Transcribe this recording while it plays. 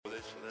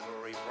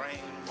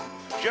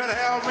should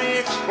help me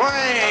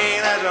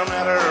explain. As a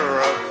matter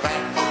of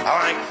fact,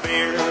 I like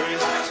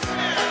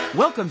beer.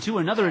 Welcome to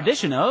another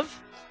edition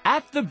of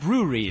At the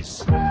Breweries.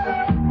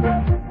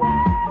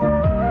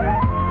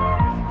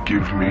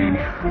 Give me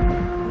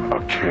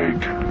a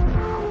keg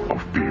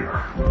of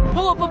beer.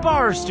 Pull up a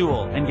bar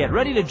stool and get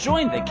ready to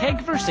join the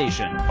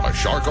kegversation. A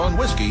shark on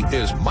whiskey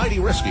is mighty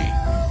risky.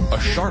 A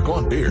shark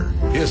on beer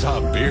is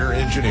a beer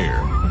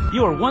engineer.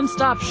 Your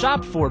one-stop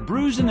shop for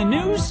brews in the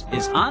news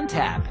is on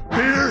tap.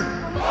 Beer,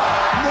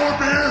 more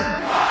beer,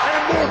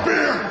 and more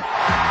beer.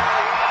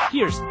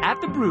 Here's At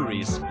the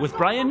Breweries with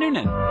Brian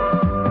Noonan.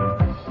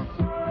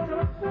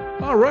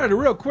 All right, a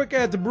real quick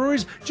At the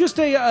Breweries. Just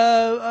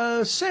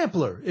a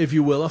sampler, if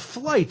you will, a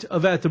flight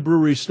of At the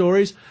Brewery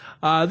stories.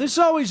 This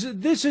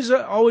is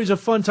always a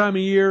fun time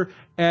of year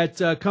at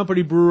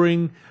Company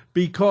Brewing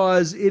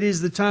because it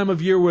is the time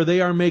of year where they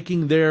are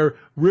making their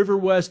River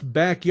West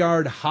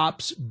Backyard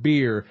Hops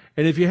beer.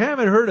 And if you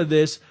haven't heard of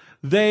this,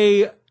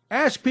 they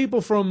ask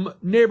people from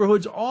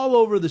neighborhoods all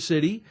over the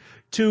city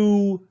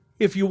to,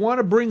 if you want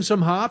to bring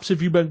some hops,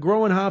 if you've been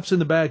growing hops in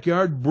the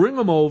backyard, bring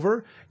them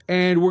over.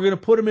 And we're going to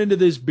put them into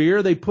this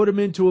beer. They put them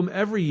into them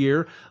every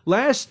year.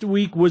 Last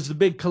week was the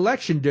big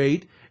collection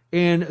date,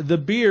 and the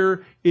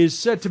beer is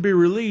set to be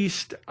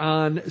released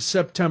on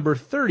September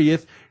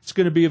 30th. It's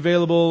going to be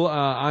available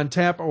on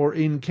tap or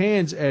in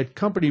cans at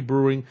Company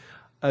Brewing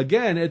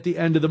again at the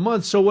end of the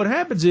month. So what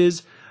happens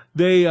is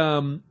they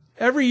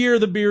every year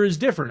the beer is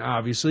different,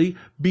 obviously,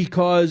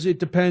 because it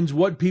depends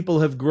what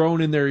people have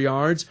grown in their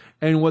yards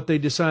and what they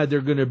decide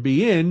they're going to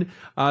be in.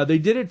 They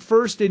did it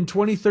first in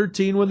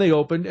 2013 when they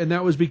opened, and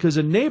that was because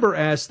a neighbor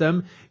asked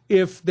them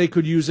if they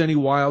could use any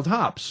wild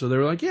hops. So they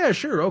were like, yeah,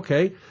 sure,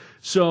 okay.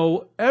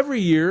 So every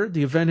year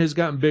the event has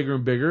gotten bigger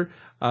and bigger.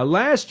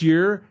 Last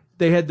year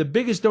they had the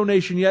biggest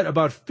donation yet.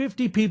 About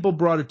 50 people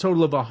brought a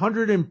total of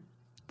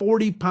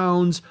 140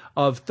 pounds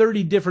of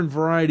 30 different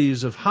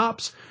varieties of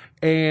hops.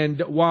 And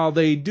while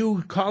they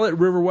do call it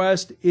River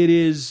West,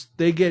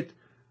 they get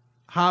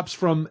hops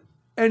from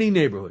any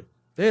neighborhood.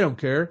 They don't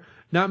care.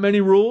 Not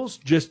many rules.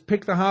 Just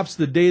pick the hops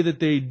the day that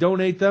they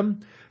donate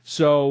them.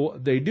 So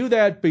they do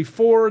that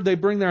before they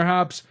bring their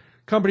hops.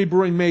 Company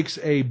Brewing makes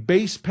a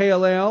base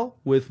pale ale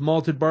with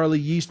malted barley,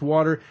 yeast,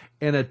 water,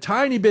 and a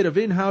tiny bit of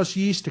in-house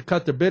yeast to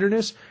cut the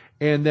bitterness.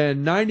 And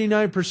then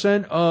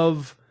 99%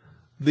 of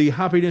the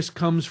hoppiness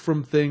comes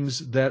from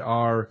things that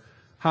are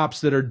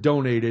hops that are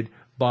donated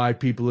by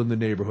people in the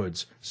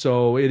neighborhoods.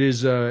 So it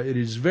is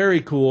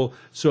very cool.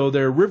 So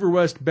their River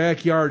West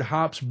Backyard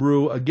Hops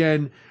Brew,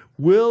 again,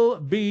 will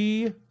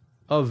be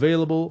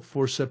available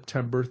for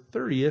September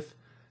 30th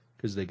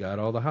because they got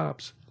all the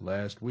hops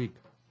last week.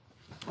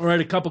 All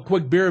right, a couple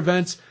quick beer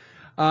events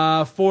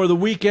for the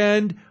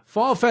weekend.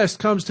 Fall Fest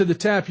comes to the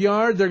Tap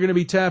Yard. They're going to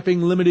be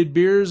tapping limited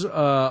beers,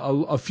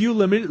 a few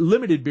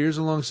limited beers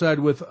alongside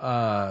with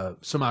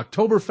some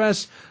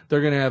Oktoberfest.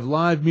 They're going to have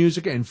live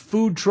music and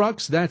food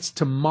trucks. That's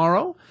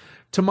tomorrow.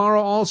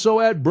 Tomorrow also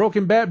at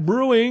Broken Bat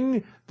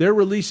Brewing, they're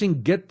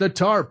releasing Get the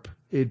Tarp.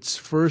 Its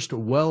first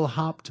wet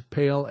hopped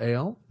pale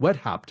ale.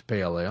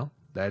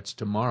 That's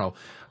tomorrow.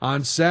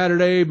 On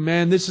Saturday,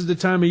 man, this is the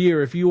time of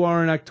year. If you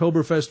are an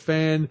Oktoberfest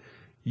fan,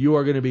 you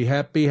are going to be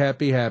happy.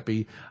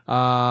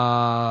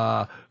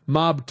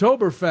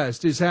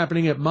 Mobtoberfest is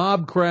happening at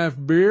Mob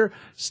Craft Beer.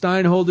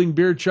 Stein holding,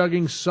 beer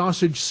chugging,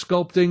 sausage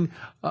sculpting.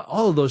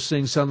 All of those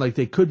things sound like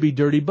they could be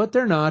dirty, but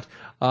they're not.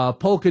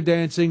 Polka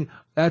dancing.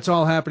 That's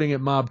all happening at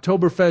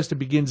Mobtoberfest. It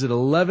begins at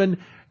 11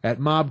 at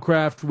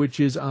Mobcraft, which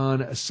is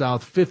on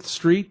South 5th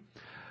Street.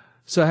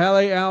 Sahalle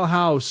Ale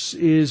House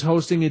is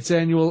hosting its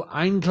annual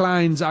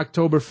Einklein's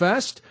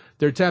Oktoberfest.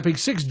 They're tapping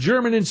 6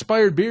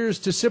 German-inspired beers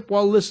to sip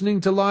while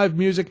listening to live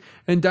music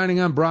and dining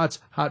on brats,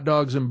 hot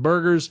dogs, and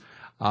burgers.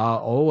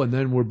 And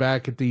then we're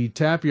back at the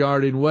Tap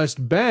Yard in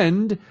West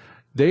Bend.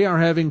 They are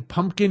having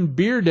Pumpkin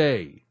Beer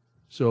Day.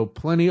 So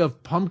plenty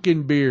of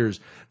pumpkin beers.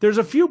 There's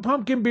a few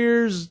pumpkin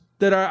beers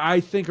that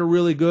I think are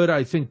really good.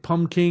 I think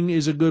Pumpkin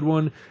is a good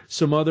one.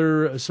 Some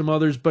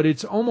others, but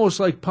it's almost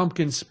like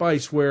pumpkin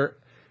spice where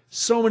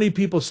so many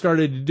people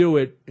started to do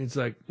it. It's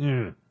like,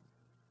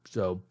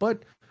 So,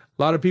 but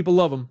a lot of people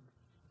love them.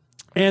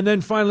 And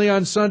then finally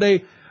on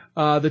Sunday,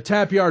 the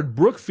Tap Yard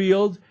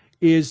Brookfield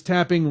is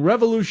tapping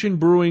Revolution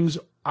Brewing's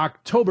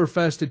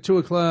Oktoberfest at 2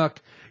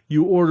 o'clock.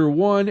 You order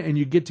one and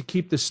you get to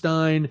keep the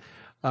stein.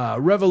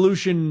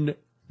 Revolution,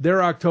 their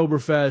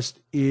Oktoberfest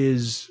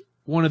is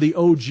one of the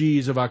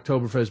OGs of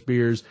Oktoberfest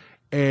beers,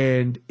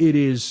 and it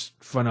is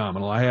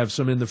phenomenal. I have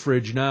some in the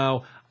fridge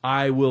now.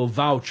 I will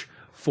vouch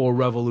for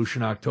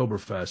Revolution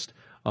Oktoberfest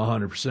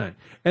 100%.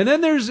 And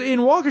then there's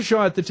in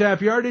Waukesha at the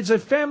Tap Yard, it's a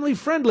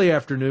family-friendly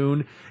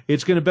afternoon.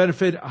 It's going to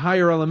benefit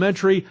Higher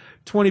Elementary.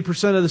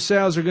 20% of the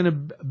sales are going to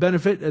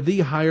benefit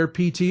the Higher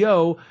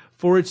PTO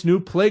for its new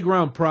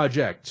playground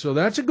project. So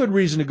that's a good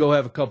reason to go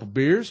have a couple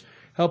beers,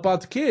 help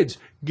out the kids,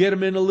 get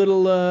them in a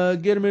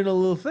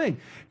little thing.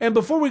 And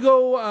before we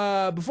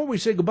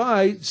say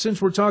goodbye, since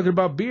we're talking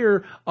about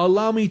beer,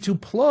 allow me to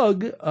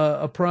plug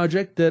a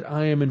project that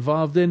I am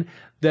involved in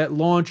that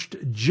launched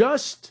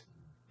just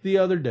the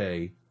other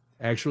day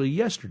actually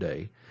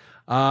yesterday.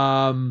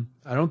 I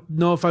don't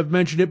know if I've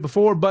mentioned it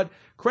before, but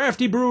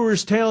Crafty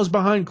Brewers Tales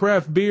Behind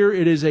Craft Beer.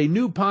 It is a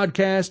new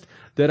podcast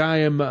that I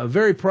am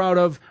very proud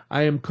of.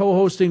 I am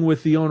co-hosting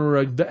with the owner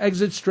of the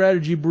Exit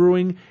Strategy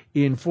Brewing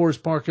in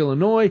Forest Park,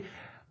 Illinois.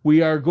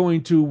 We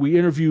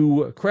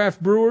interview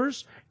craft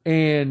brewers,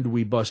 and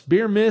we bust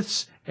beer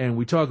myths, and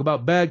we talk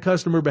about bad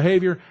customer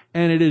behavior,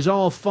 and it is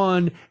all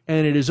fun,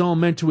 and it is all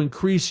meant to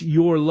increase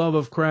your love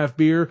of craft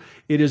beer.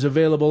 It is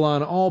available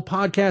on all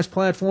podcast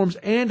platforms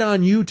and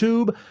on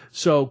YouTube.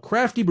 So,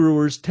 Crafty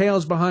Brewers,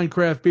 Tales Behind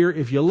Craft Beer.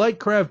 If you like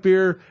craft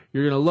beer,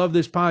 you're going to love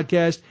this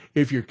podcast.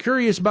 If you're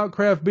curious about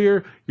craft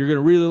beer, you're going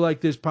to really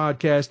like this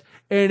podcast.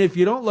 And if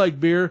you don't like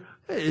beer,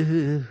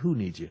 who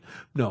needs you?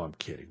 No, I'm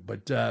kidding.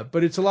 But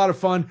it's a lot of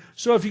fun.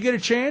 So if you get a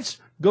chance,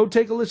 go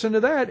take a listen to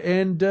that,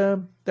 and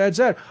that's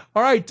that.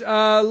 All right,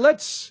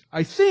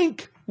 I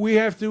think we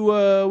have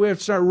to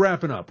start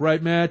wrapping up,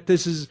 right, Matt?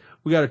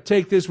 We got to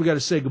take this. We got to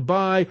say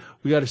goodbye.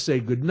 We got to say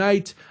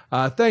goodnight.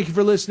 Thank you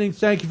for listening.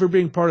 Thank you for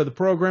being part of the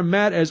program.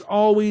 Matt, as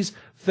always,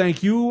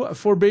 thank you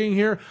for being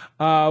here.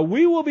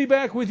 We will be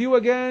back with you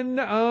again,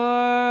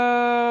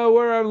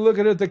 where I'm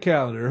looking at the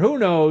calendar. Who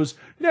knows?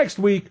 Next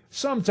week,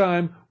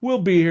 sometime, we'll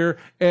be here,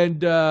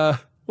 and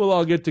we'll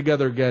all get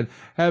together again.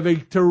 Have a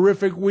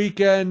terrific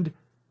weekend.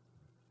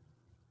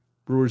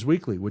 Brewers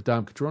Weekly with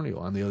Dom Catronio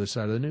on the other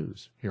side of the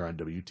news here on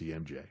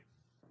WTMJ.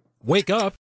 Wake up